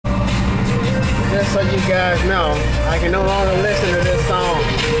just so you guys know, I can no longer listen to this song.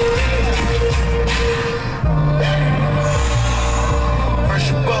 First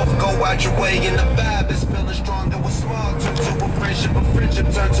you both go out your way and the vibe is feeling strong. That was small, turn to a friendship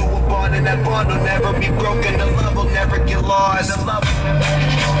turn to a bond, and that bond will never be broken. The love will never get lost. The love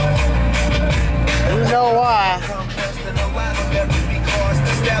You know why? and the line will never be crossed.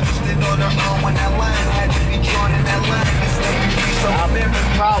 Established it on our own when that line had to be drawn, and that line is so I'll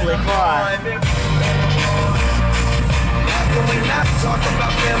probably cry. How can we not talk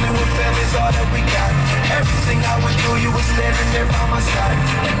about family when family's all that we got? Everything I went through, you were standing there by my side,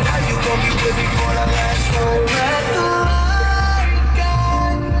 and now you gon' be with me for the last ride. Let the light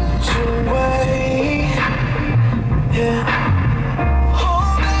guide your way, yeah.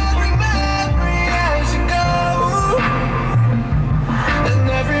 Hold every memory as you go, and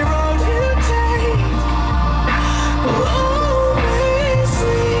every road you take will always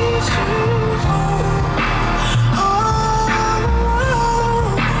lead you home. Oh,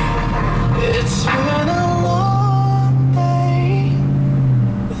 it's been a long day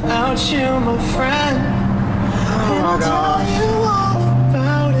without you, my friend. And I'll tell you all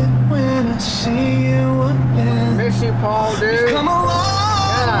about it when I see you again. Miss you, Paul, dude. Come along.